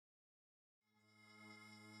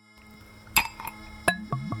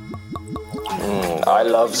I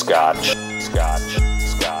love scotch. Scotch.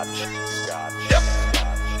 Yep.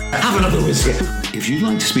 Have another whiskey. If you'd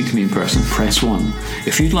like to speak to me in person, press 1.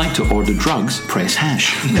 If you'd like to order drugs, press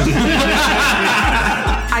hash.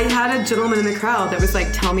 I had a gentleman in the crowd that was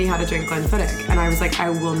like, tell me how to drink Glenfiddich. And I was like, I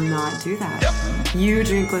will not do that. Yep. You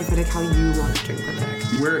drink Glenfiddich how you want to drink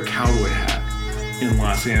Glenfiddich. Wear a cowboy hat in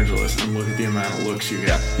Los Angeles and look at the amount of looks you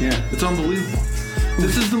get. Yeah. It's unbelievable.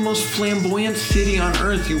 This is the most flamboyant city on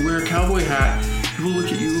earth. You wear a cowboy hat, people look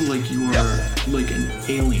at you like you are like an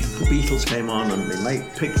alien. The Beatles came on and my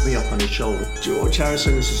mate picked me up on his shoulder. George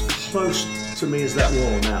Harrison is as close to me as that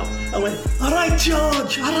wall now. I went, all right,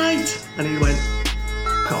 George, all right. And he went,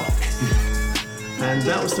 off. And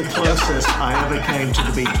that was the closest I ever came to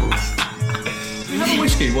the Beatles. We have a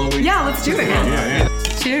whiskey while we... Yeah, let's do it. Yeah.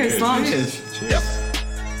 Cheers. Long. Cheers. Yep.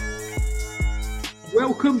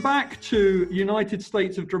 Welcome back to United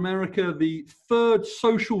States of Dramerica, the third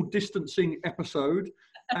social distancing episode.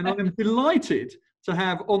 And I'm delighted to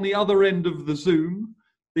have on the other end of the Zoom,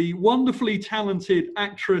 the wonderfully talented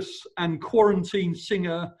actress and quarantine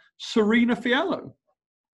singer, Cyrina Fiallo.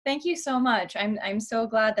 Thank you so much. I'm so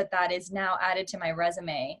glad that is now added to my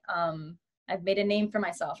resume. I've made a name for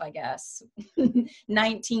myself, I guess.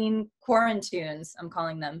 19 quarantunes, I'm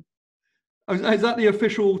calling them. Is that the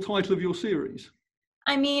official title of your series?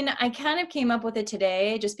 I mean, I kind of came up with it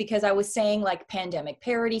today just because I was saying like pandemic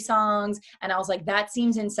parody songs, and I was like, that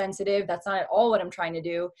seems insensitive. That's not at all what I'm trying to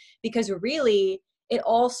do, because really it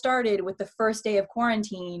all started with the first day of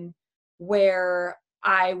quarantine where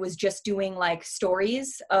I was just doing like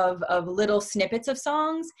stories of little snippets of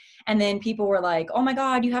songs. And then people were like, oh my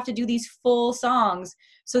God, you have to do these full songs.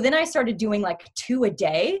 So then I started doing like 2 a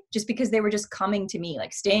day just because they were just coming to me,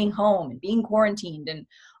 like staying home and being quarantined and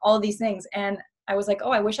all of these things. And I was like, oh,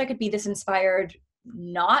 I wish I could be this inspired,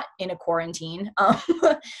 not in a quarantine.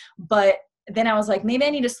 But then I was like, maybe I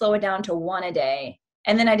need to slow it down to 1 a day.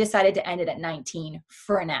 And then I decided to end it at 19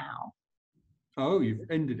 for now. Oh, you've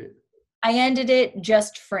ended it. I ended it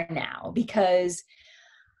just for now because,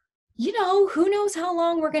 you know, who knows how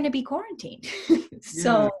long we're going to be quarantined.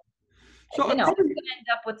 So you know, I'm going to end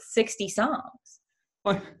up with 60 songs.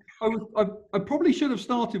 I probably should have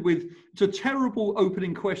started with, it's a terrible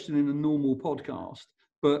opening question in a normal podcast,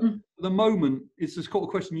 but at the moment, it's the sort of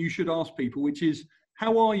question you should ask people, which is,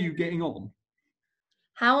 how are you getting on?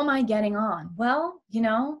 How am I getting on? Well, you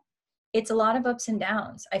know, it's a lot of ups and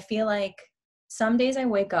downs. I feel like some days I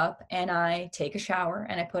wake up and I take a shower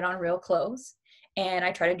and I put on real clothes and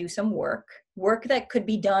I try to do some work that could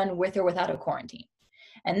be done with or without a quarantine.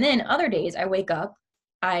 And then other days I wake up,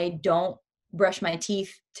 I don't brush my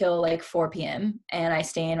teeth till like 4 p.m. and I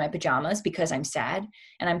stay in my pajamas because I'm sad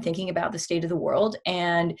and I'm thinking about the state of the world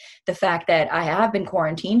and the fact that I have been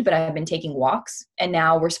quarantined, but I've been taking walks and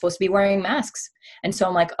now we're supposed to be wearing masks. And so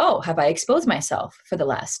I'm like, oh, have I exposed myself for the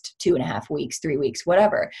last 2.5 weeks, 3 weeks,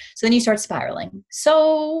 whatever. So then you start spiraling.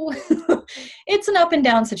 So it's an up and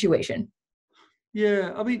down situation.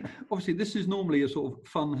 Yeah, I mean, obviously this is normally a sort of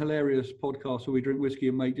fun, hilarious podcast where we drink whiskey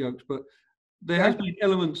and make jokes, but there has been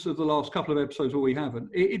elements of the last couple of episodes where we haven't.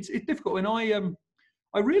 It's difficult. And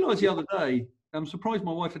I realised the other day, I'm surprised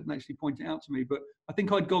my wife didn't actually point it out to me, but I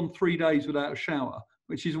think I'd gone 3 days without a shower,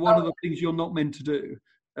 which is one of the things you're not meant to do.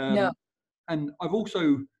 No. And I've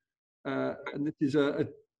also, and this is a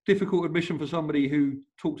difficult admission for somebody who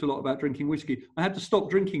talks a lot about drinking whiskey, I had to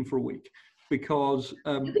stop drinking for a week because...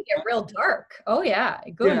 you could get real dark. Oh yeah,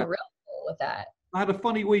 go in the real hole with that. I had a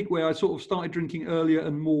funny week where I sort of started drinking earlier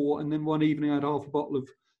and more, and then one evening I had half a bottle of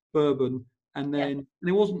bourbon, and then and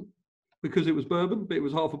it wasn't because it was bourbon, but it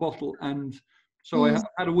was half a bottle, and so I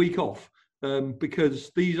had a week off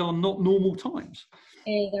because these are not normal times.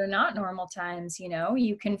 They're not normal times, you know.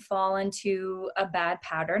 You can fall into a bad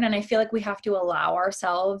pattern, and I feel like we have to allow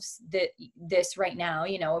ourselves this right now.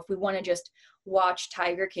 You know, if we want to just watch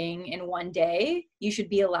Tiger King in 1 day, you should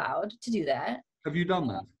be allowed to do that. Have you done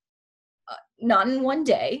that? Not in 1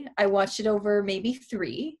 day. I watched it over maybe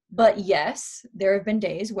 3, but yes, there have been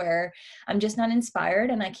days where I'm just not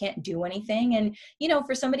inspired and I can't do anything. And, you know,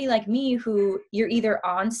 for somebody like me who you're either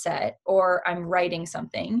on set or I'm writing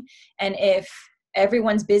something. And if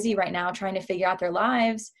everyone's busy right now trying to figure out their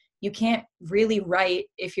lives, you can't really write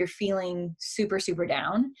if you're feeling super, super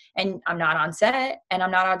down, and I'm not on set and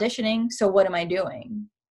I'm not auditioning. So what am I doing?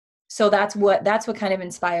 So that's what kind of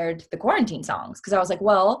inspired the quarantine songs. Cause I was like,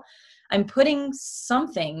 well, I'm putting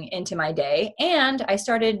something into my day. And I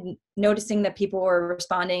started noticing that people were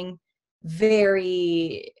responding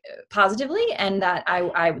very positively, and that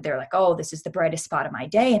they're like, oh, this is the brightest spot of my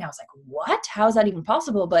day. And I was like, what? How is that even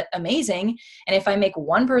possible? But amazing. And if I make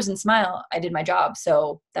one person smile, I did my job.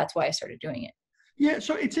 So that's why I started doing it. Yeah,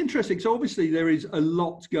 so it's interesting. So obviously there is a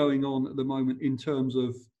lot going on at the moment in terms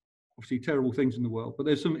of obviously terrible things in the world, but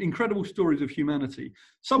there's some incredible stories of humanity.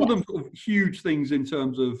 Some of them sort of huge things in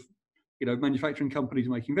terms of, manufacturing companies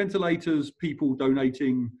making ventilators, people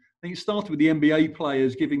donating. I think it started with the NBA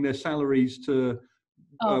players giving their salaries to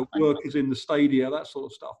workers in the stadia, that sort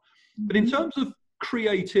of stuff. But in terms of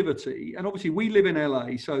creativity, and obviously we live in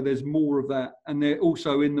LA, so there's more of that. And they're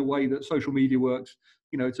also in the way that social media works,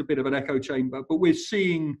 it's a bit of an echo chamber, but we're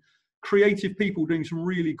seeing creative people doing some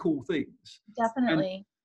really cool things. Definitely.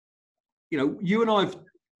 And, you and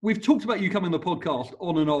we've talked about you coming on the podcast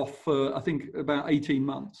on and off for, I think, about 18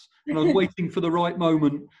 months. And I was waiting for the right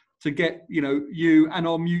moment to get, you and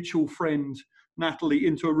our mutual friend, Natalie,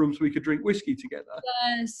 into a room so we could drink whiskey together.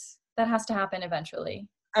 Yes, that has to happen eventually.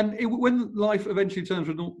 And when life eventually turns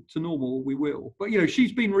to normal, we will. But,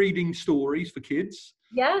 she's been reading stories for kids.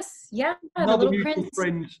 Yes, yeah. Another mutual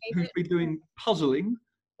friend who's been doing puzzling,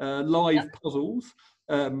 live puzzles.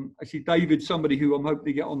 Actually, David, somebody who I'm hoping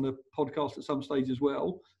to get on the podcast at some stage as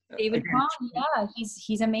well. David Kwan, yeah,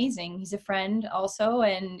 he's amazing. He's a friend also,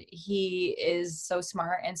 and he is so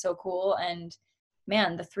smart and so cool. And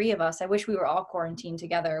man, the three of us, I wish we were all quarantined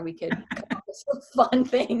together. We could come up with some fun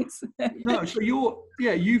things. No, so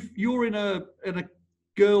you're in a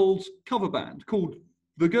girls cover band called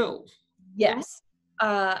The Girls. Yes.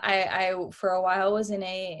 I for a while was in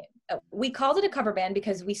we called it a cover band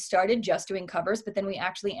because we started just doing covers, but then we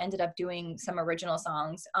actually ended up doing some original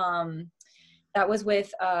songs. That was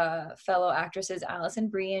with fellow actresses Alison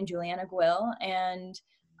Brie and Juliana Guil, and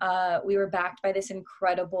we were backed by this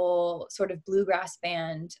incredible sort of bluegrass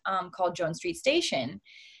band called Joan Street Station.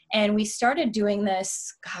 And we started doing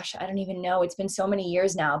this, gosh, I don't even know, it's been so many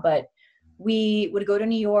years now, but we would go to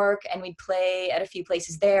New York and we'd play at a few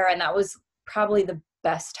places there, and that was probably the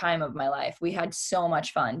best time of my life. We had so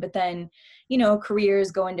much fun, but then,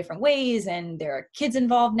 careers go in different ways and there are kids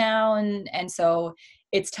involved now. And so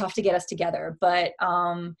it's tough to get us together, but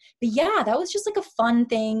yeah, that was just like a fun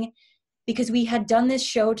thing because we had done this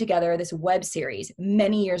show together, this web series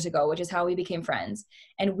many years ago, which is how we became friends.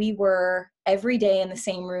 And we were every day in the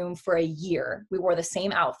same room for a year. We wore the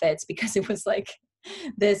same outfits because it was like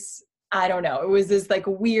this, I don't know. It was this like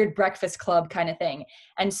weird breakfast club kind of thing.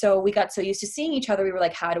 And so we got so used to seeing each other. We were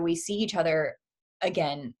like, how do we see each other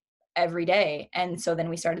again every day? And so then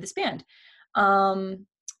we started this band.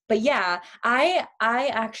 But yeah, I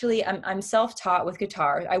actually, I'm self-taught with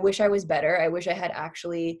guitar. I wish I was better. I wish I had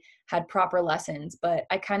actually had proper lessons, but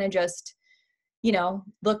I kind of just,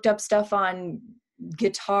 looked up stuff on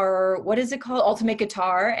guitar, what is it called, Ultimate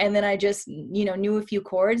Guitar, and then I just knew a few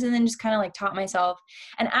chords and then just kind of like taught myself.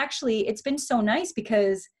 And actually it's been so nice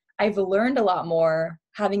because I've learned a lot more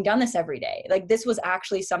having done this every day. Like this was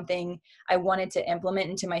actually something I wanted to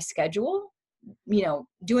implement into my schedule,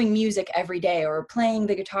 doing music every day or playing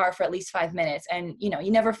the guitar for at least 5 minutes, and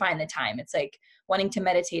you never find the time. It's like wanting to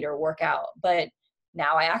meditate or work out, but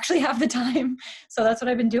now I actually have the time, so that's what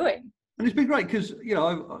I've been doing. And it's been great because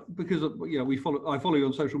I follow you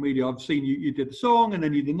on social media. I've seen you did the song, and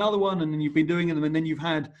then you did another one, and then you've been doing them, and then you've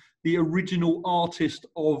had the original artist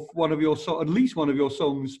of at least one of your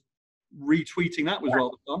songs retweeting. That was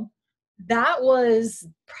rather fun. That was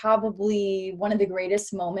probably one of the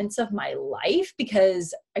greatest moments of my life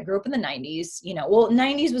because I grew up in the 90s.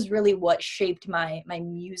 90s was really what shaped my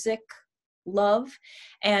music love,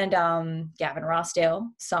 and Gavin Rossdale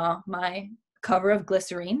saw my cover of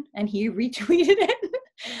Glycerine and he retweeted it.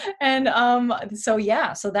 And so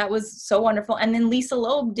that was so wonderful. And then Lisa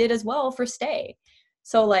Loeb did as well for Stay.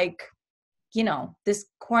 So this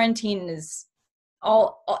quarantine is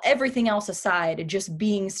all everything else aside, just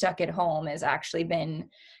being stuck at home has actually been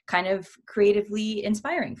kind of creatively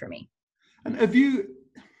inspiring for me. And have you,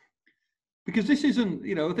 because this isn't,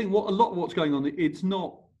 I think a lot of what's going on, it's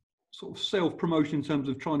not sort of self-promotion in terms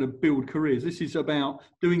of trying to build careers. This is about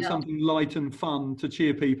doing something light and fun to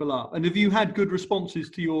cheer people up. And have you had good responses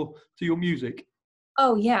to your music?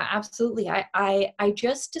 Oh yeah, absolutely. I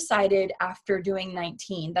just decided after doing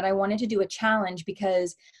 19 that I wanted to do a challenge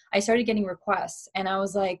because I started getting requests and I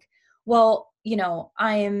was like, well,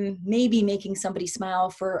 I am maybe making somebody smile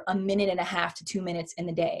for 1.5 minutes to 2 minutes in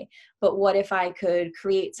the day. But what if I could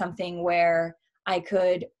create something where I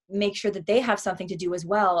could make sure that they have something to do as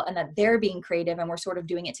well and that they're being creative and we're sort of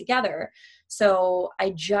doing it together. So I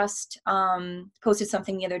just posted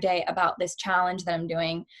something the other day about this challenge that I'm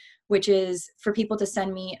doing, which is for people to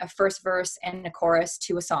send me a first verse and a chorus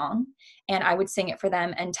to a song, and I would sing it for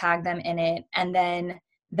them and tag them in it. And then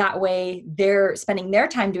that way they're spending their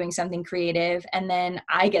time doing something creative, and then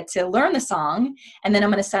I get to learn the song, and then I'm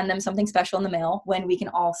going to send them something special in the mail when we can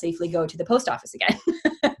all safely go to the post office again.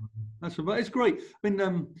 That's right. It's great. I mean,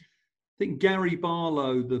 I think Gary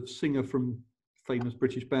Barlow, the singer from famous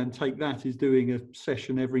British band Take That, is doing a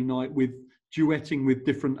session every night with duetting with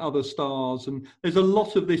different other stars, and there's a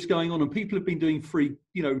lot of this going on, and people have been doing free,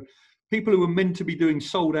 people who are meant to be doing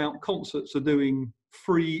sold out concerts are doing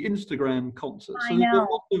free Instagram concerts. I know.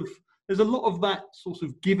 There's a lot of that sort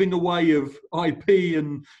of giving away of IP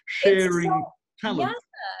and sharing talent. Yeah.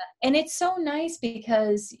 And it's so nice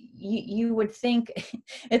because you would think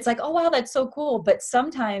it's like, oh, wow, that's so cool. But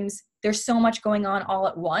sometimes there's so much going on all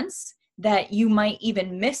at once that you might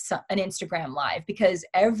even miss an Instagram live because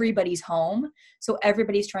everybody's home. So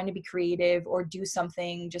everybody's trying to be creative or do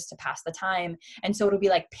something just to pass the time. And so it'll be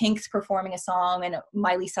like Pink's performing a song and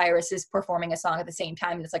Miley Cyrus is performing a song at the same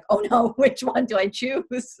time. And it's like, oh no, which one do I choose?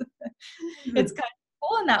 It's kind of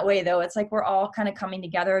cool in that way though. It's like we're all kind of coming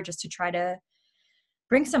together just to try to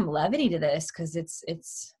bring some levity to this because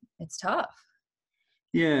it's tough.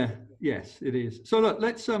 Yeah, yes, it is. So look,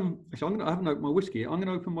 let's I haven't opened my whiskey. I'm going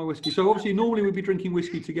to open my whiskey. So obviously, normally we'd be drinking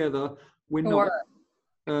whiskey together. We're not.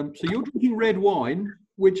 So you're drinking red wine,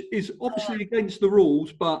 which is obviously against the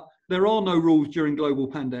rules, but there are no rules during global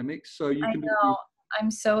pandemics. So you can. I know.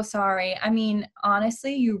 I'm so sorry. I mean,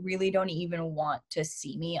 honestly, you really don't even want to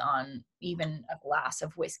see me on even a glass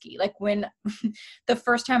of whiskey. Like when the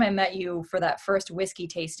first time I met you for that first whiskey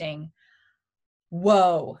tasting.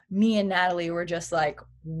 Whoa, me and Natalie were just like,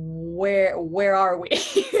 where are we?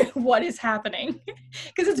 What is happening?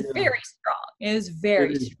 Because it's very strong. It is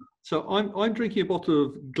very strong. So I'm drinking a bottle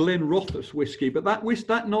of Glenrothes whiskey, but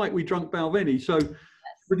that night we drank Balvenie. So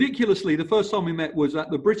ridiculously, the first time we met was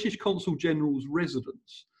at the British Consul General's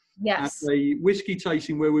residence. Yes. At a whiskey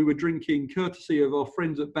tasting where we were drinking, courtesy of our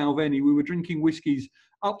friends at Balvenie, we were drinking whiskies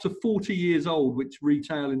up to 40 years old, which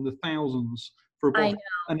retail in the thousands. I know.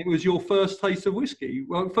 And it was your first taste of whiskey,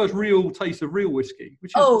 first real taste of real whiskey.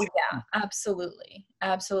 Yeah, absolutely.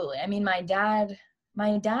 I mean, my dad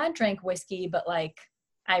drank whiskey, but like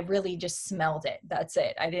I really just smelled it. That's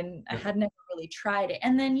it. I had never really tried it.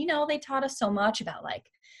 And then, they taught us so much about like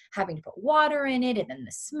having to put water in it and then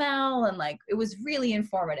the smell. And like, it was really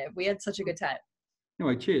informative. We had such a good time.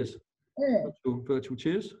 Anyway, cheers. Virtual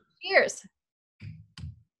cheers. Cheers.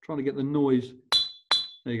 Trying to get the noise.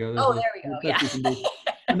 There you go. Oh, there we go. Yeah.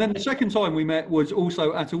 And then the second time we met was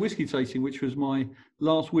also at a whiskey tasting, which was my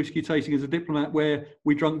last whiskey tasting as a diplomat, where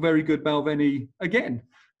we drank very good Balvenie again.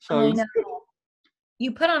 So I know.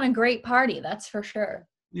 You put on a great party, that's for sure.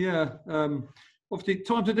 Yeah. Obviously,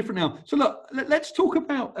 times are different now. So look, let's talk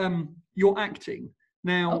about your acting.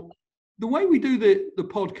 Now, the way we do the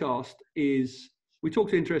podcast is we talk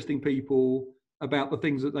to interesting people about the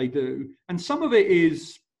things that they do. And some of it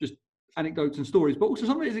is just anecdotes and stories, but also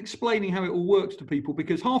some of it is explaining how it all works to people,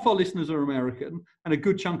 because half our listeners are American and a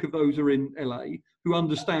good chunk of those are in LA who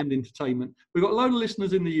understand entertainment. We've got a load of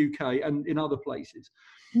listeners in the UK and in other places.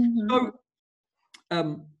 Mm-hmm. So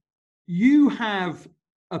you have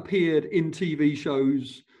appeared in TV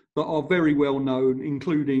shows that are very well known,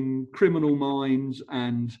 including Criminal Minds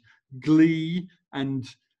and Glee and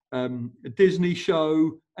a Disney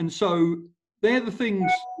show. And so they're the things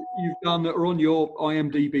you've done that are on your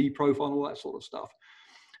IMDb profile and all that sort of stuff.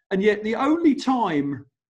 And yet the only time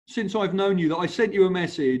since I've known you that I sent you a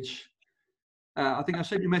message, I think I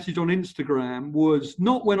sent you a message on Instagram, was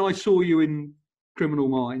not when I saw you in Criminal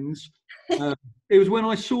Minds. It was when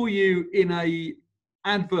I saw you in a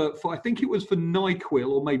advert for, I think it was for NyQuil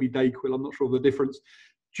or maybe DayQuil, I'm not sure of the difference,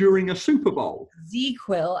 during a Super Bowl.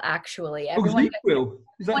 ZQuil, actually. ZQuil.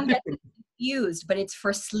 Is that different? Used, but it's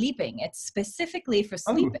for sleeping. It's specifically for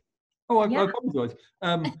sleeping. I apologize.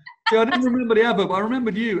 I didn't remember the advert, but I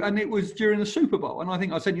remembered you, and it was during the Super Bowl. And I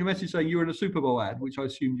think I sent you a message saying you were in a Super Bowl ad, which I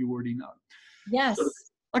assumed you already know. Yes. So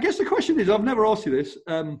I guess the question is, I've never asked you this.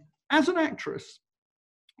 As an actress,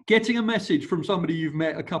 getting a message from somebody you've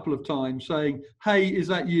met a couple of times saying, "Hey, is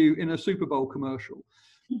that you in a Super Bowl commercial?"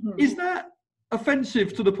 Mm-hmm. Is that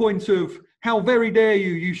offensive to the point of, how very dare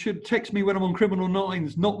you? You should text me when I'm on Criminal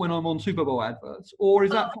Minds, not when I'm on Super Bowl adverts. Or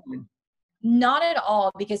is that fine? Not at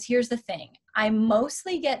all, because here's the thing. I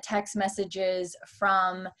mostly get text messages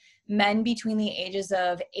from men between the ages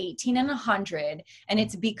of 18 and 100. And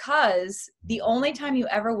it's because the only time you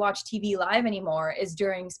ever watch TV live anymore is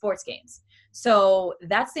during sports games. So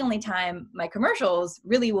that's the only time my commercials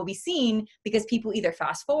really will be seen, because people either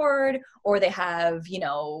fast forward or they have,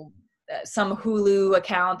 some Hulu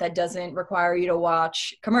account that doesn't require you to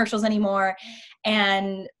watch commercials anymore.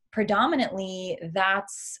 And predominantly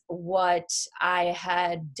that's what I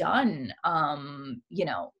had done,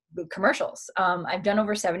 commercials. I've done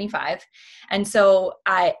over 75. And so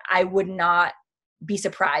I would not be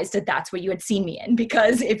surprised that that's what you had seen me in,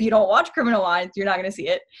 because if you don't watch Criminal Minds, you're not going to see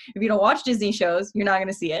it. If you don't watch Disney shows, you're not going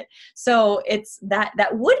to see it. So it's that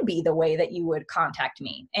would be the way that you would contact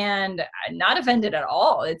me, and I'm not offended at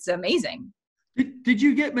all. It's amazing. Did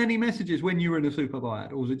you get many messages when you were in a Super Bowl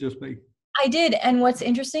ad, or was it just me? I did. And what's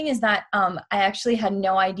interesting is that I actually had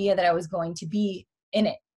no idea that I was going to be in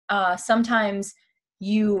it. Sometimes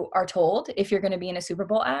you are told if you're going to be in a Super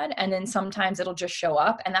Bowl ad, and then sometimes it'll just show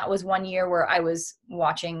up. And that was one year where I was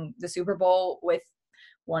watching the Super Bowl with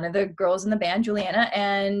one of the girls in the band, Juliana,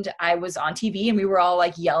 and I was on TV and we were all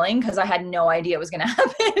like yelling because I had no idea it was going to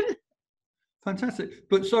happen. Fantastic.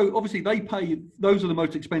 But so obviously they pay, those are the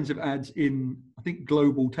most expensive ads in, I think,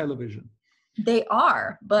 global television. They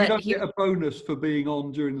are, but you don't get a bonus for being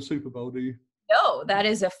on during the Super Bowl, do you? No, that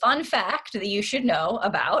is a fun fact that you should know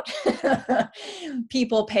about.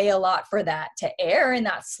 People pay a lot for that to air in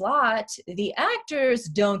that slot. The actors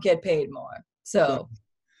don't get paid more. So,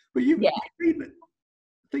 but you've been,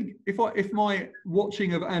 I think if my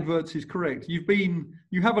watching of adverts is correct,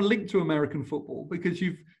 you have a link to American football, because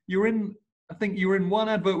you're in one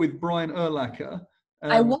advert with Brian Urlacher.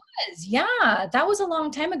 I was, yeah, that was a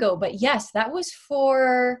long time ago, but yes, that was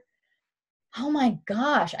for, oh my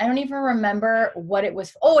gosh, I don't even remember what it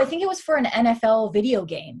was. Oh, I think it was for an NFL video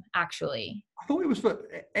game, actually. I thought it was for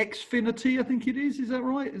Xfinity, I think it is. Is that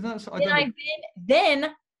right?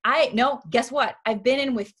 Guess what? I've been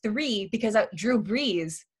in with 3 because Drew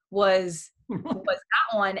Brees was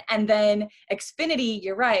that one. And then Xfinity,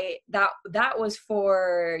 you're right. That was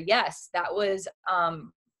for, yes, that was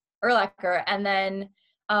Urlacher. And then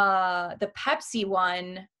the Pepsi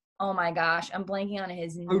one, oh my gosh, I'm blanking on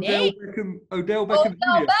his name. Odell Beckham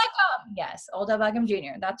Jr. Yes, Odell Beckham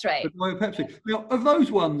Jr. That's right. Pepsi. Now, of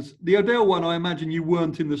those ones, the Odell one, I imagine you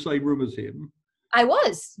weren't in the same room as him. I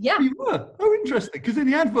was, yeah. You were? Oh, interesting. Because in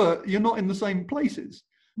the advert, you're not in the same places.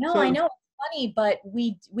 No, I know. It's funny, but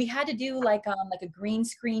we had to do like a green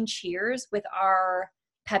screen cheers with our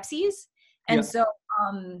Pepsis. And so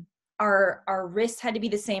our wrists had to be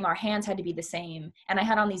the same, our hands had to be the same, and I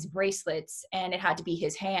had on these bracelets and it had to be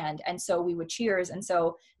his hand, and so we would cheers, and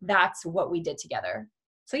so that's what we did together.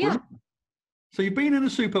 So yeah. So you've been in a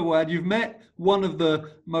Super Bowl ad, you've met one of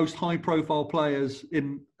the most high profile players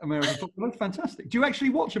in American football. That's fantastic. Do you actually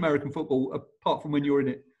watch American football apart from when you're in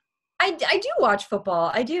it? I do watch football.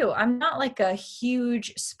 I do. I'm not like a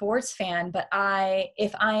huge sports fan, but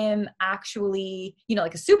if I am actually,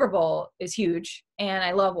 like a Super Bowl is huge and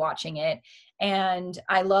I love watching it. And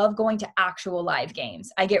I love going to actual live games.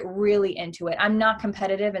 I get really into it. I'm not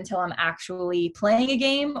competitive until I'm actually playing a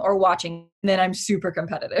game or watching. Then I'm super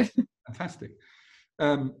competitive. Fantastic.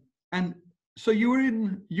 And so you were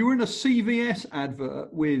in a CVS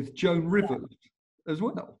advert with Joan Rivers as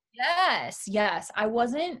well. Yes.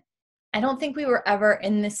 I don't think we were ever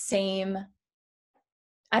in the same,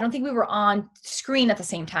 I don't think we were on screen at the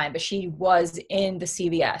same time, but she was in the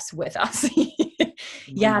CVS with us.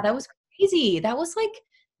 Yeah, that was crazy. That was like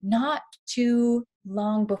not too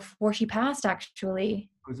long before she passed, actually.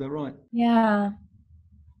 Is that right? Yeah.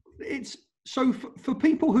 It's so for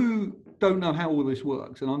people who don't know how all this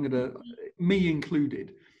works, and I'm going to, me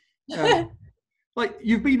included, like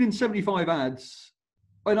you've been in 75 ads,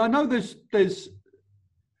 and I know there's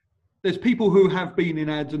people who have been in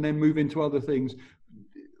ads and then move into other things.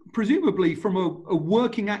 Presumably, from a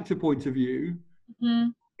working actor point of view,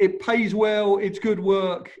 it pays well, it's good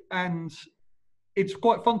work, and it's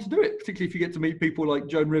quite fun to do it, particularly if you get to meet people like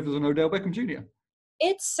Joan Rivers and Odell Beckham Jr.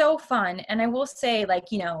 It's so fun. And I will say,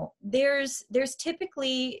 there's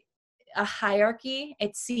typically a hierarchy,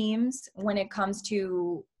 it seems, when it comes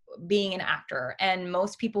to being an actor. And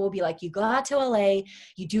most people will be like, you go out to LA,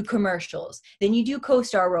 you do commercials, then you do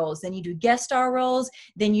co-star roles, then you do guest star roles,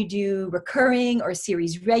 then you do recurring or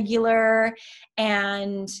series regular.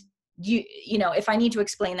 And if I need to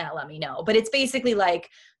explain that, let me know. But it's basically like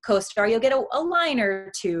co-star, you'll get a line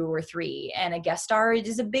or 2 or 3, and a guest star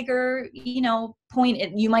is a bigger,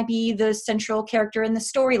 point. You might be the central character in the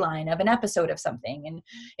storyline of an episode of something. And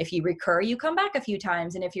if you recur, you come back a few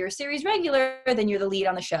times. And if you're a series regular, then you're the lead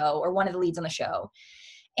on the show or one of the leads on the show.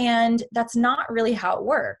 And that's not really how it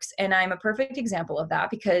works. And I'm a perfect example of that,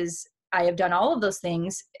 because I have done all of those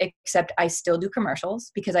things, except I still do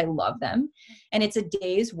commercials because I love them. And it's a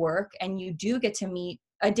day's work, and you do get to meet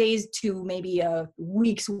a day's to maybe a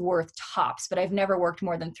week's worth tops, but I've never worked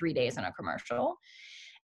more than 3 days on a commercial.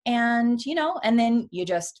 And, and then you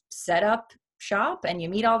just set up shop and you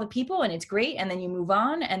meet all the people and it's great. And then you move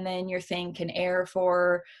on, and then your thing can air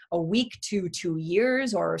for a week to 2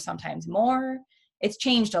 years or sometimes more. It's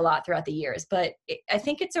changed a lot throughout the years, but I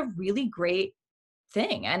think it's a really great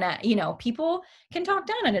thing. And, people can talk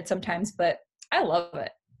down on it sometimes, but I love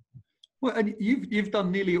it. Well, and you've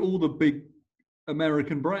done nearly all the big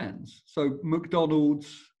American brands. So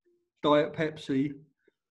McDonald's, Diet Pepsi.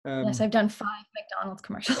 Yes, I've done 5 McDonald's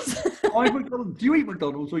commercials. 5 McDonald's. Do you eat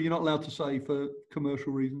McDonald's, or you're not allowed to say for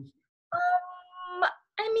commercial reasons?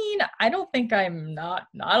 I mean, I don't think I'm not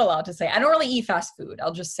allowed to say. I don't really eat fast food.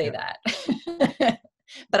 I'll just say that.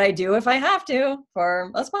 But I do if I have to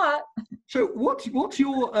for a spot. So what's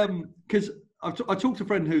your because I talked to a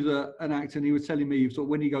friend who's an actor, and he was telling me sort of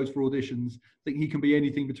when he goes for auditions, I think he can be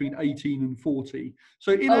anything between 18 and 40.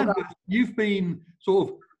 So you've been sort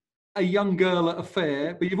of a young girl at a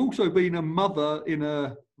fair, but you've also been a mother in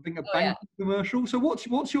a bank commercial. So what's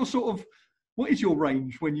your what is your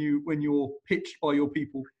range when you're pitched by your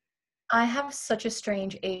people? I have such a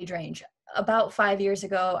strange age range. About 5 years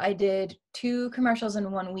ago, I did 2 commercials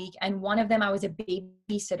in 1 week, and one of them I was a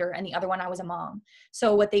babysitter and the other one I was a mom.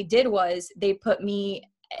 So what they did was they put me,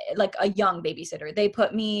 like a young babysitter, they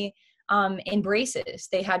put me in braces.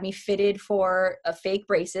 They had me fitted for fake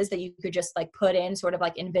braces that you could just like put in sort of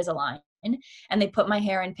like Invisalign, and they put my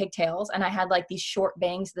hair in pigtails, and I had like these short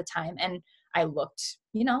bangs at the time, and I looked,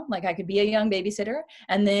 like I could be a young babysitter.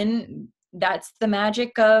 And then that's the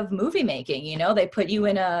magic of movie making. They put you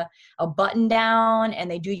in a button down,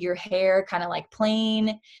 and they do your hair kind of like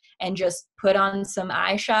plain and just put on some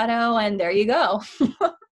eyeshadow, and there you go.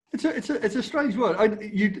 It's a strange word.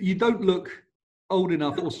 You don't look old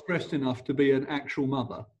enough or stressed enough to be an actual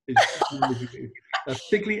mother.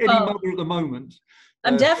 Particularly any mother at the moment.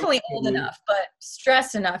 I'm definitely old enough, but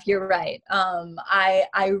stressed enough. You're right.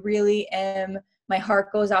 I really am. My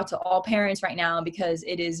heart goes out to all parents right now, because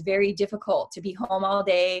it is very difficult to be home all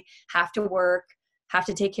day, have to work, have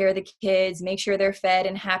to take care of the kids, make sure they're fed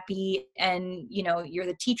and happy. And, you're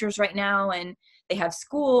the teachers right now and they have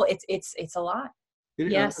school. It's a lot.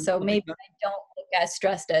 Yes. So maybe I don't look as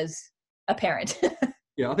stressed as a parent.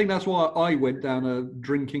 Yeah, I think that's why I went down a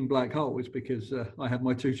drinking black hole, is because I had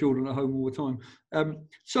my 2 children at home all the time.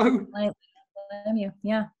 So I blame you.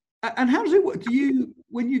 Yeah. And how does it work?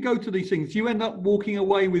 When you go to these things, do you end up walking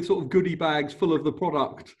away with sort of goodie bags full of the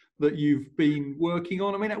product that you've been working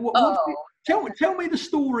on? I mean, tell me the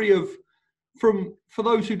story of, for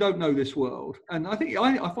those who don't know this world, and I think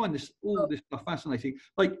I find all this stuff fascinating.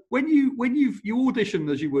 Like when you audition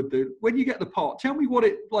as you would do, when you get the part, tell me what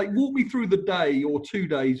it like. Walk me through the day or 2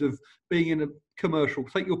 days of being in a commercial.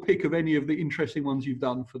 Take your pick of any of the interesting ones you've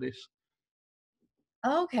done for this.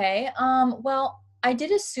 Okay. Well, I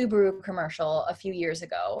did a Subaru commercial a few years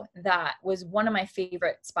ago that was one of my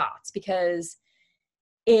favorite spots, because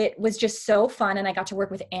it was just so fun, and I got to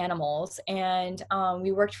work with animals, and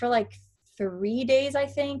we worked for like 3 days, I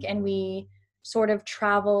think, and we sort of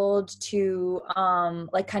traveled to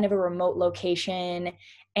like kind of a remote location,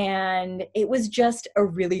 and it was just a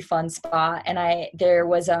really fun spot. And there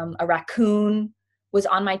was a raccoon was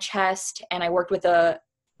on my chest, and I worked with a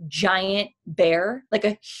giant bear, like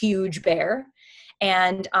a huge bear.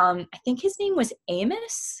 And I think his name was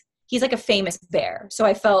Amos. He's like a famous bear. So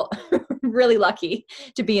I felt really lucky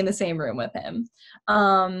to be in the same room with him.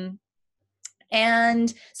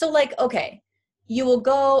 And so like, okay, you will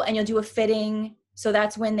go and you'll do a fitting. So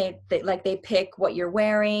that's when they pick what you're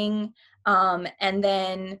wearing. And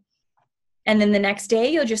then the next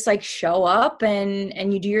day you'll just like show up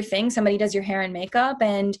and you do your thing. Somebody does your hair and makeup.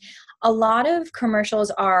 And a lot of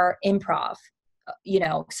commercials are improv.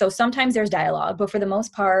 So sometimes there's dialogue, but for the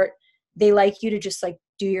most part, they like you to just like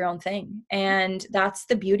do your own thing. And that's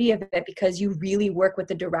the beauty of it, because you really work with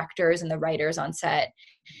the directors and the writers on set.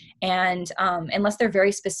 And unless they're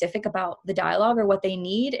very specific about the dialogue or what they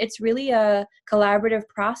need, it's really a collaborative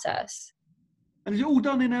process. And is it all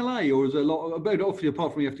done in LA, or is there a lot of, obviously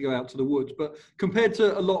apart from you have to go out to the woods, but compared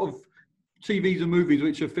to a lot of TVs and movies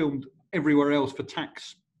which are filmed everywhere else for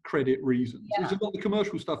tax credit reasons, is a lot of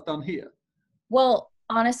commercial stuff done here? Well,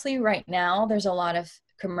 honestly, right now, there's a lot of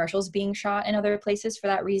commercials being shot in other places for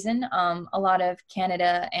that reason. A lot of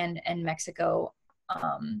Canada and Mexico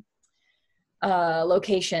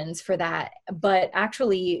locations for that. But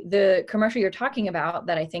actually, the commercial you're talking about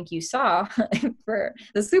that I think you saw for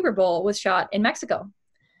the Super Bowl was shot in Mexico.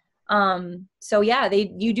 So yeah,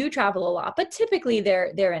 you do travel a lot, but typically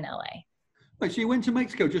they're in LA. Wait, so you went to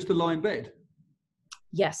Mexico just to lie in bed?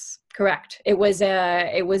 Yes, correct. It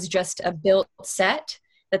was just a built set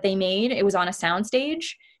that they made. It was on a soundstage,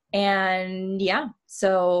 And yeah,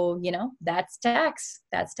 so, that's tax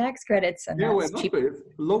credits, and Yeah, well, that's it must cheap. be a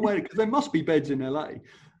long way, because there must be beds in LA.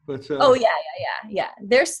 But Oh yeah.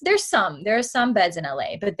 There's some beds in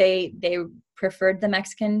LA, but they preferred the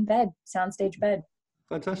Mexican bed, soundstage bed.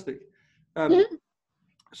 fantastic. Mhm.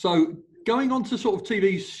 So going on to sort of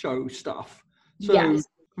TV show stuff. So Yes.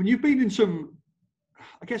 when you've been in some,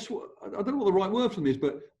 I guess, I don't know what the right word for them is,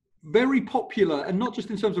 but very popular, and not just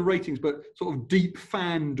in terms of ratings, but sort of deep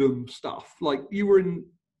fandom stuff. Like you were in,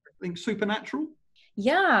 I think, Supernatural.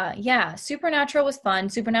 Yeah. Supernatural was fun.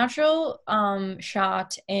 Supernatural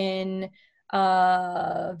shot in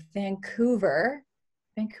Vancouver.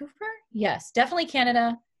 Vancouver? Yes, definitely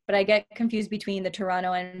Canada, but I get confused between the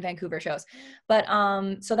Toronto and Vancouver shows. But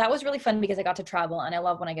so that was really fun because I got to travel, and I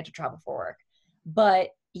love when I get to travel for work. But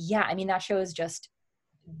yeah, I mean, that show is just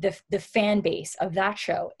the fan base of that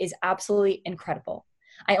show is absolutely incredible.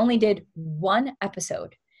 I only did one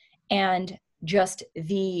episode, and just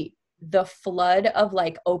the flood of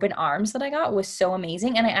like open arms that I got was so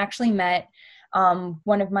amazing. And I actually met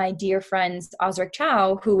one of my dear friends, Osric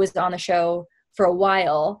Chow, who was on the show for a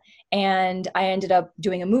while, and I ended up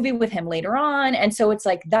doing a movie with him later on. And so it's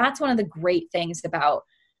like, that's one of the great things about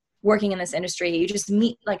working in this industry. You just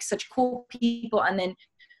meet like such cool people, and then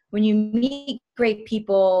when you meet great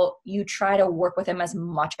people, you try to work with them as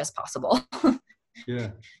much as possible.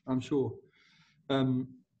 Yeah, I'm sure.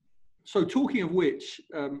 So talking of which,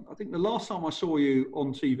 I think the last time I saw you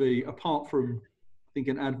on TV, apart from, I think,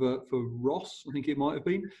 an advert for Ross, I think it might have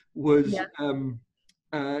been, was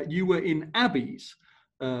you were in Abby's,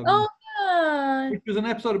 Oh, yeah. which was an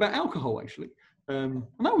episode about alcohol, actually. And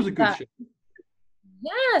that was a good show.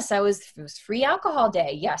 Yes, it was free alcohol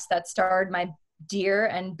day. Yes, that starred my dear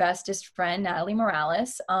and bestest friend, Natalie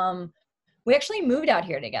Morales. We actually moved out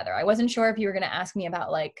here together. I wasn't sure if you were going to ask me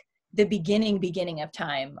about like the beginning of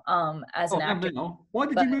time as an actor. No. Why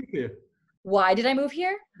did you move here? Why did I move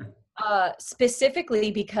here? Specifically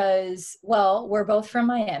because, well, we're both from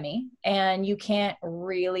Miami, and you can't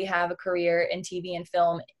really have a career in TV and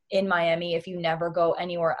film in Miami if you never go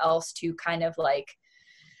anywhere else to kind of like,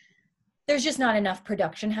 there's just not enough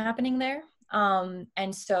production happening there.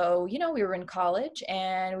 And so, we were in college,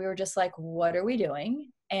 and we were just like, what are we doing?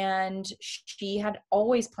 And she had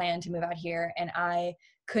always planned to move out here, and I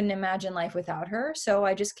couldn't imagine life without her. So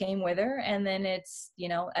I just came with her, and then it's,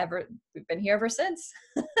 we've been here ever since.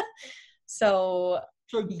 So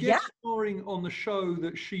guest starring on the show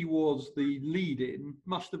that she was the lead in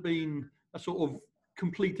must have been a sort of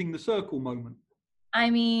completing the circle moment. I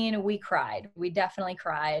mean, we cried. We definitely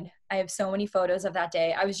cried. I have so many photos of that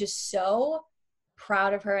day. I was just so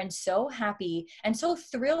proud of her and so happy and so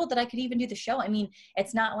thrilled that I could even do the show. I mean,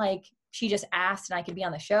 it's not like she just asked and I could be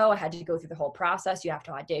on the show. I had to go through the whole process. You have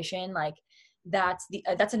to audition. Like that's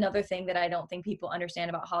another thing that I don't think people understand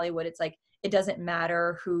about Hollywood. It's like, it doesn't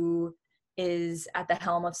matter who is at the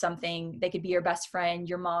helm of something. They could be your best friend,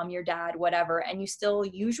 your mom, your dad, whatever, and you still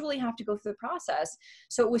usually have to go through the process.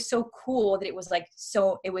 So it was so cool that it was like,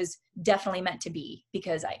 so it was definitely meant to be,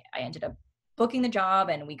 because I ended up booking the job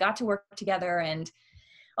and we got to work together. And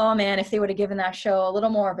oh man, if they would have given that show a little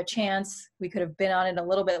more of a chance, we could have been on it a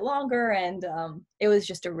little bit longer. And it was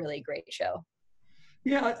just a really great show.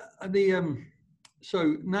 Yeah,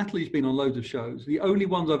 so Natalie's been on loads of shows. The only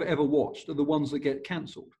ones I've ever watched are the ones that get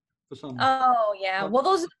cancelled. Oh yeah, well,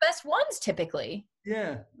 those are the best ones typically.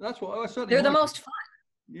 Yeah, that's what I certainly. They're the most fun.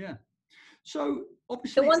 Yeah. So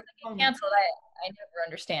obviously, the ones that get canceled, I never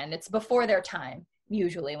understand. It's before their time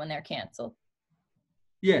usually when they're canceled.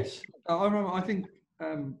 Yes, I remember. I think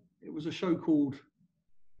it was a show called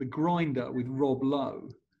The Grinder with Rob Lowe.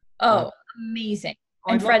 Oh, amazing!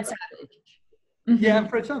 And Fred Savage. Mm-hmm. Yeah, and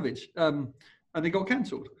Fred Savage. And they got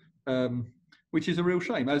cancelled. Which is a real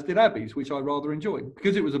shame, as did Abby's, which I rather enjoyed,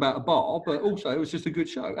 because it was about a bar, but also it was just a good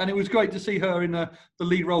show. And it was great to see her in the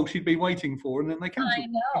lead role she'd been waiting for, and then they cancelled.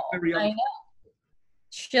 I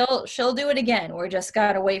know. She'll do it again. We're just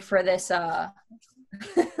got to wait for this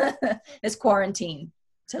this quarantine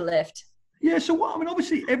to lift. Yeah, so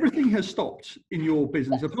obviously everything has stopped in your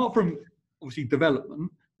business, apart from obviously development,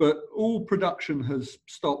 but all production has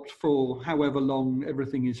stopped for however long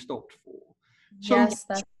everything is stopped for. So, yes,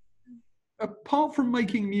 that's apart from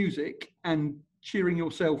making music and cheering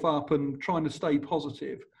yourself up and trying to stay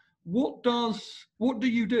positive, what do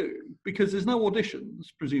you do? Because there's no auditions,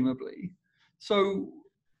 presumably. So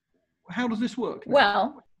how does this work now?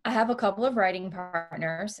 Well, I have a couple of writing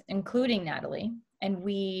partners, including Natalie, and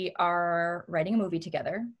we are writing a movie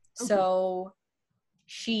together. Okay. So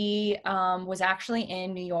she was actually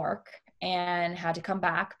in New York and had to come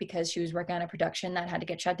back because she was working on a production that had to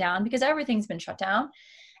get shut down because everything's been shut down.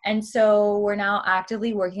 And so we're now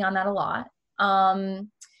actively working on that a lot.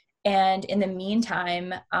 And in the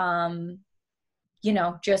meantime,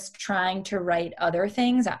 just trying to write other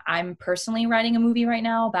things. I'm personally writing a movie right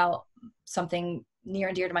now about something near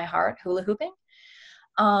and dear to my heart, hula hooping.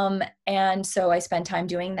 And so I spend time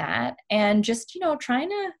doing that and just, trying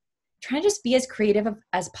to just be as creative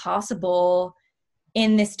as possible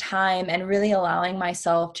in this time and really allowing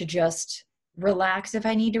myself to just relax if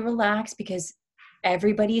I need to relax, because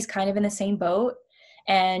everybody's kind of in the same boat,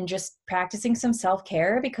 and just practicing some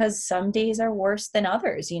self-care, because some days are worse than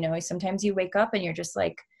others. Sometimes you wake up and you're just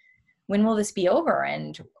like, when will this be over?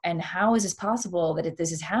 And how is this possible that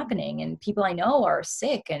this is happening? And people I know are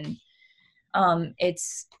sick, and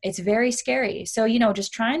it's very scary. So,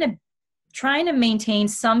 just trying to maintain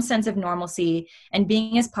some sense of normalcy and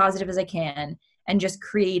being as positive as I can, and just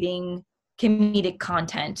creating comedic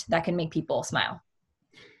content that can make people smile.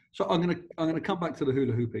 So I'm gonna come back to the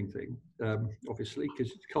hula hooping thing, obviously,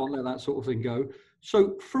 because you can't let that sort of thing go.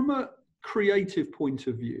 So from a creative point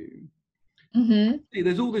of view,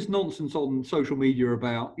 there's all this nonsense on social media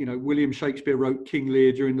about, William Shakespeare wrote King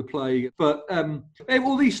Lear during the plague, but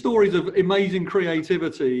all these stories of amazing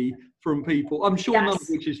creativity from people, I'm sure none of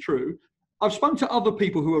which is true. I've spoken to other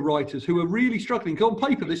people who are writers who are really struggling, because on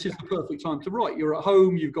paper, this is the perfect time to write. You're at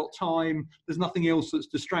home, you've got time, there's nothing else that's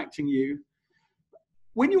distracting you.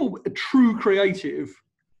 When you're a true creative,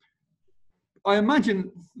 I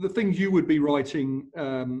imagine the things you would be writing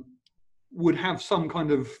would have some kind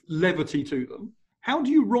of levity to them. How do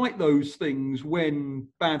you write those things when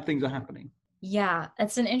bad things are happening? Yeah,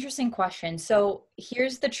 that's an interesting question. So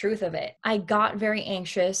here's the truth of it. I got very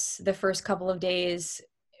anxious the first couple of days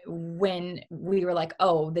when we were like,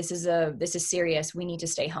 oh, this is serious. We need to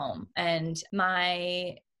stay home. And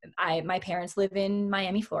my parents live in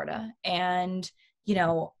Miami, Florida, and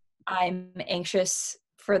I'm anxious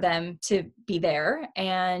for them to be there,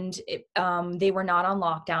 and they were not on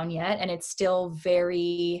lockdown yet. And it's still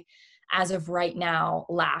very, as of right now,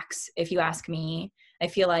 lax. If you ask me, I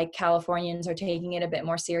feel like Californians are taking it a bit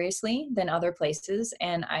more seriously than other places.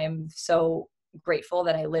 And I'm so grateful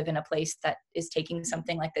that I live in a place that is taking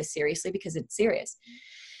something like this seriously, because it's serious.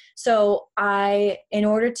 So in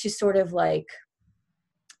order to sort of like,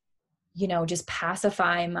 just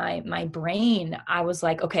pacify my brain, I was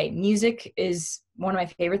like, okay, music is one of my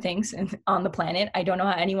favorite things on the planet. I don't know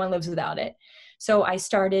how anyone lives without it. So I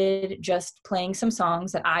started just playing some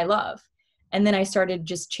songs that I love. And then I started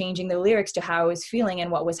just changing the lyrics to how I was feeling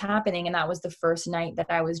and what was happening. And that was the first night that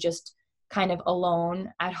I was just kind of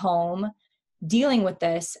alone at home dealing with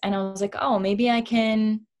this. And I was like, oh, maybe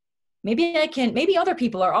other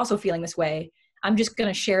people are also feeling this way. I'm just going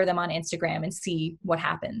to share them on Instagram and see what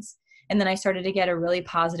happens. And then I started to get a really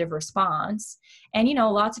positive response. And,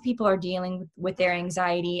 lots of people are dealing with their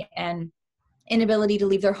anxiety and inability to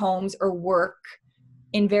leave their homes or work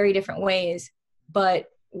in very different ways, but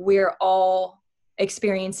we're all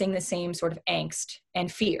experiencing the same sort of angst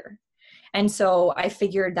and fear. And so I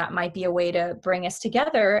figured that might be a way to bring us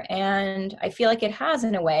together, and I feel like it has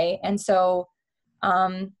in a way. And so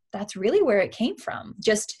that's really where it came from.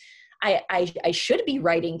 Just I should be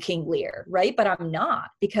writing King Lear, right? But I'm not,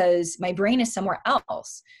 because my brain is somewhere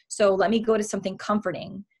else. So let me go to something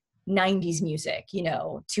comforting, 90s music,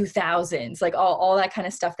 2000s, like all that kind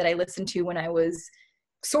of stuff that I listened to when I was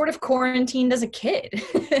sort of quarantined as a kid,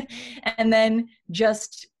 and then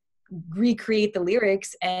just recreate the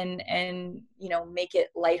lyrics and make it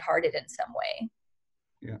lighthearted in some way.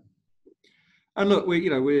 Yeah. And look,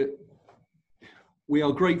 we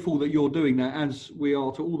are grateful that you're doing that, as we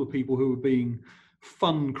are to all the people who are being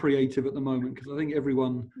fun creative at the moment, because I think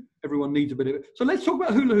everyone needs a bit of it. So let's talk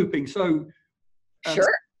about hula hooping. So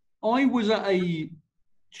sure. I was at a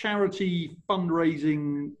charity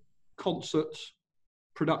fundraising concert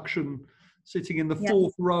production, sitting in the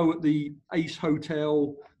fourth row at the Ace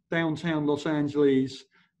Hotel, downtown Los Angeles,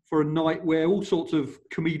 for a night where all sorts of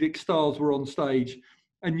comedic stars were on stage.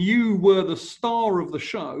 And you were the star of the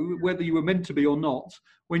show, whether you were meant to be or not,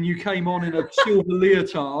 when you came on in a silver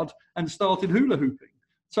leotard and started hula hooping.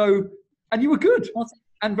 So, and you were good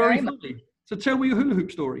and very funny. So tell me your hula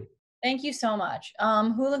hoop story. Thank you so much.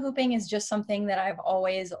 Hula hooping is just something that I've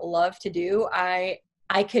always loved to do. I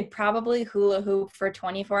could probably hula hoop for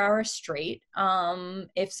 24 hours straight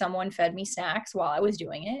if someone fed me snacks while I was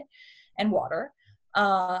doing it, and water.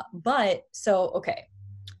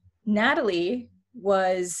 Natalie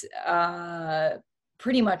was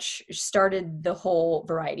pretty much started the whole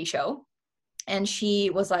variety show. And she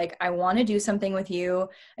was like, I want to do something with you.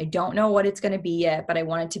 I don't know what it's going to be yet, but I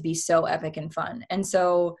want it to be so epic and fun. And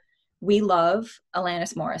so we love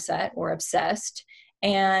Alanis Morissette. We're obsessed.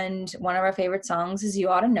 And one of our favorite songs is You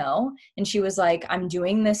Ought to Know. And she was like, I'm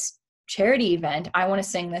doing this charity event. I want to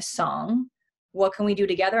sing this song. What can we do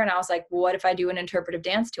together? And I was like, well, what if I do an interpretive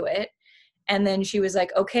dance to it? And then she was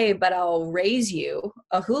like, okay, but I'll raise you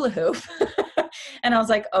a hula hoop. And I was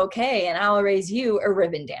like, okay, and I'll raise you a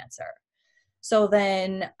ribbon dancer. So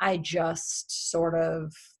then I just sort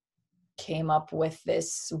of came up with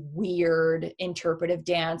this weird interpretive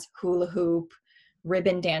dance, hula hoop,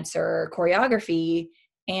 ribbon dancer choreography.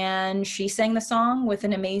 And she sang the song with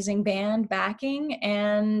an amazing band backing.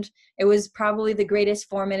 And it was probably the greatest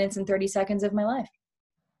 4 minutes and 30 seconds of my life.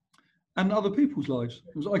 And other people's lives.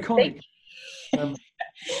 It was iconic.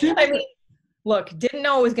 I mean, look, didn't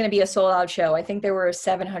know it was going to be a sold out show. I think there were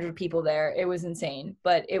 700 people there. It was insane,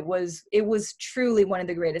 but it was truly one of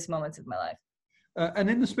the greatest moments of my life. And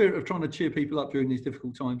in the spirit of trying to cheer people up during these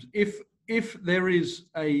difficult times, if there is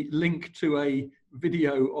a link to a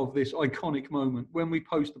video of this iconic moment, when we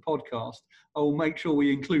post the podcast, I will make sure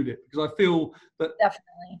we include it, because I feel that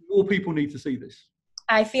definitely more people need to see this.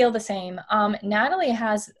 I feel the same. Natalie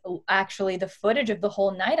has actually the footage of the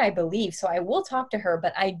whole night, I believe. So I will talk to her,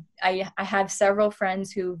 but I have several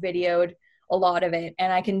friends who videoed a lot of it,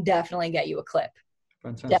 and I can definitely get you a clip.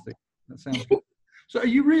 Fantastic. Definitely. That sounds good. So are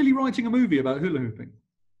you really writing a movie about hula hooping?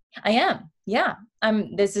 I am. Yeah.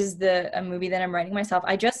 This is a movie that I'm writing myself.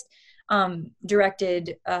 I just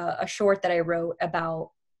directed a short that I wrote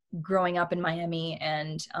about growing up in Miami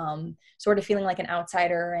and sort of feeling like an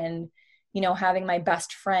outsider, and having my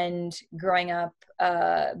best friend growing up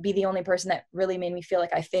be the only person that really made me feel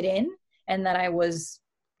like I fit in and that I was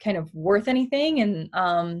kind of worth anything.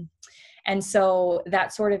 And so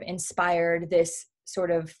that sort of inspired this sort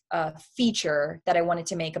of feature that I wanted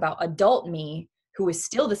to make about adult me, who is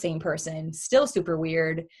still the same person, still super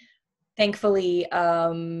weird, thankfully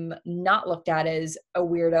not looked at as a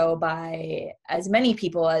weirdo by as many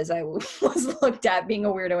people as I was looked at being a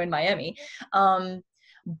weirdo in Miami.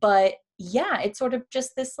 But yeah, it's sort of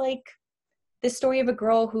just this story of a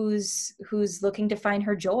girl who's looking to find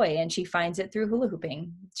her joy, and she finds it through hula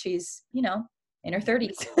hooping. She's, in her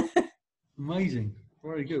 30s. Amazing.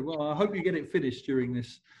 Very good. Well, I hope you get it finished during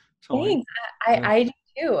this time. Thanks. I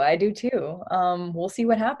do too. We'll see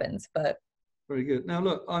what happens, but. Very good. Now,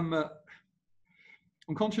 look, I'm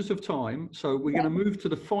conscious of time, so we're going to move to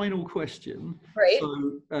the final question. Great.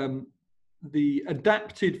 So the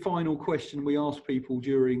adapted final question we ask people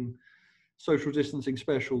during social distancing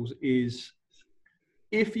specials is,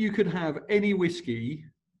 if you could have any whiskey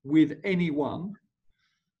with anyone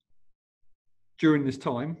during this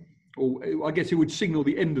time, or I guess it would signal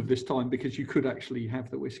the end of this time because you could actually have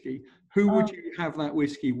the whiskey, who would you have that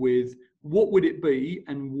whiskey with? What would it be,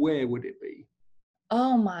 and where would it be?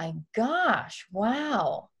 Oh my gosh.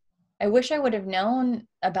 Wow. I wish I would have known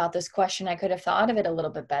about this question. I could have thought of it a little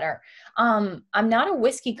bit better. I'm not a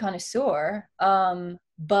whiskey connoisseur,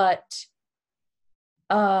 but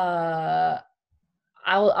I'll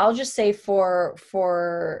just say for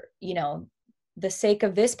the sake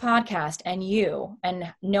of this podcast and you,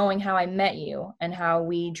 and knowing how I met you and how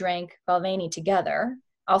we drank Balvenie together,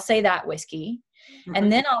 I'll say that whiskey. Mm-hmm.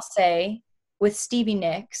 And then I'll say with Stevie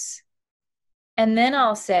Nicks, and then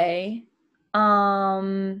I'll say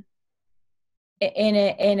in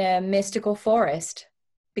a mystical forest,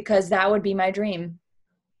 because that would be my dream.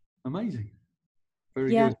 Amazing.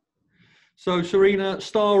 Very good. So Cyrina,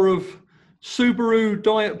 star of Subaru,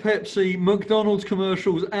 Diet Pepsi, McDonald's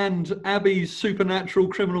commercials, and Abby's Supernatural,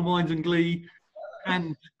 Criminal Minds and Glee,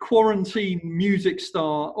 and quarantine music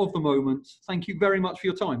star of the moment. Thank you very much for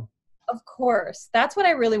your time. Of course. That's what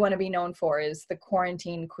I really want to be known for, is the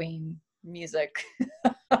quarantine queen music.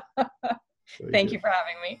 Thank you for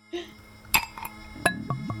having me.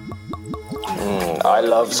 I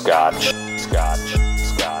love scotch. Scotch.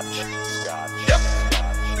 Yep.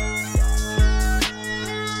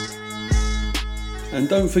 And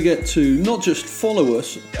don't forget to not just follow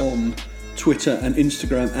us on Twitter and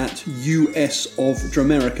Instagram at US of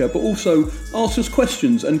Dramerica, but also ask us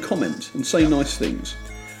questions and comment and say nice things.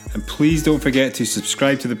 And please don't forget to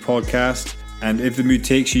subscribe to the podcast. And if the mood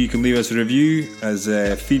takes you, you can leave us a review, as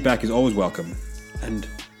feedback is always welcome. And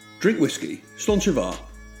drink whiskey. Slán sé bha.